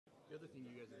The other thing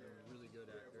you guys have been really good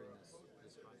at during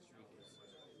this hot streak is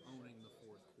owning the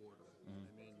fourth quarter. I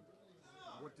mean,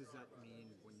 what does that mean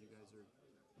when you guys are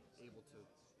able to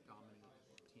dominate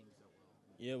teams that well?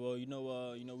 Yeah, well,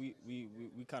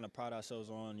 we kind of pride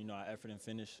ourselves on our effort and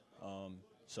finish.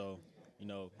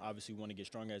 Obviously, we want to get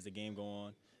stronger as the game go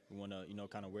on. We want to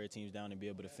kind of wear teams down and be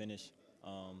able to finish.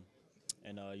 Going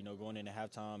into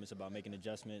halftime, it's about making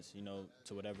adjustments, to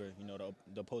whatever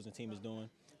the opposing team is doing.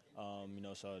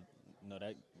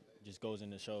 That just goes in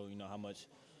to show how much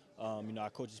our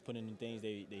coaches put in things.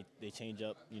 They change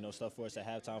up stuff for us at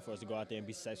halftime for us to go out there and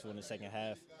be successful in the second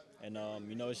half. And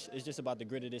it's just about the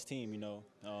grit of this team.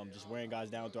 Just wearing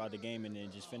guys down throughout the game and then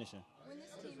just finishing. When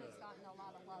this team has gotten a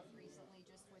lot of love recently,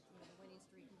 just with the winning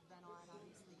streak you've been on,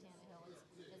 obviously Tannehill has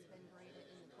been great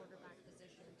in the quarterback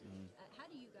position. How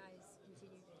do you guys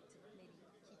continue to maybe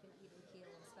keep an even keel,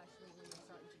 especially when you're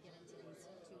starting to get into these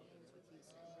two games with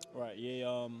Houston? Right. Yeah.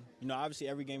 Obviously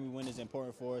every game we win is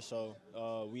important for us, so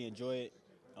we enjoy it.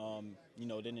 Then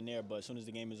and there. But as soon as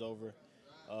the game is over,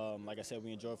 like I said,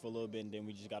 we enjoy it for a little bit, and then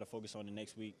we just got to focus on the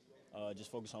next week.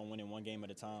 Just focus on winning one game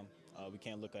at a time. We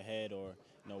can't look ahead or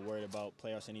worry about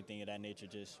playoffs, anything of that nature.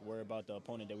 Just worry about the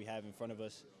opponent that we have in front of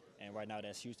us. And right now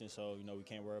that's Houston, so we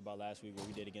can't worry about last week what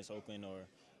we did against Oakland or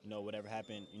whatever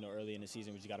happened early in the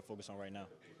season. We just got to focus on right now.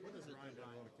 What does Ryan done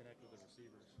well to connect with the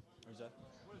receivers? What's that?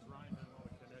 What has Ryan done well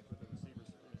to connect with the receivers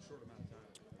in a short amount of time?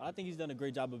 I think he's done a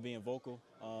great job of being vocal.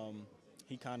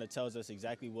 He kind of tells us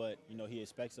exactly what he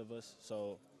expects of us.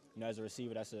 So as a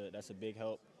receiver, that's a big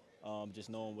help. Just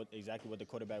knowing exactly what the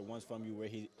quarterback wants from you,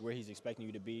 where he's expecting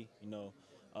you to be. And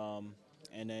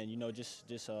then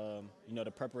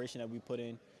the preparation that we put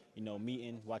in.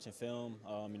 Meeting, watching film.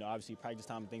 Obviously practice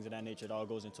time and things of that nature. It all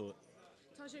goes into it.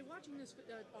 Tajae, watching this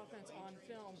offense on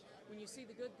film, when you see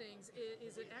the good things,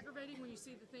 is it aggravating when you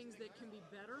see the things that can be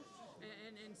better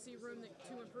and see room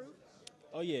to improve?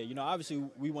 Oh yeah, obviously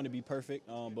we want to be perfect,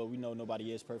 but we know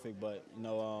nobody is perfect. But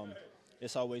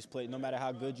it's always play. No matter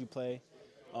how good you play,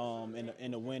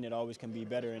 in the win, it always can be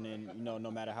better. And then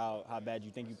no matter how bad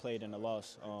you think you played in the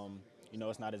loss,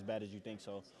 it's not as bad as you think.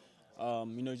 So.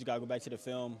 You just gotta go back to the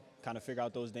film, kind of figure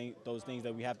out those things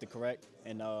that we have to correct,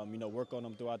 and work on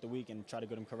them throughout the week and try to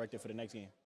get them corrected for the next game.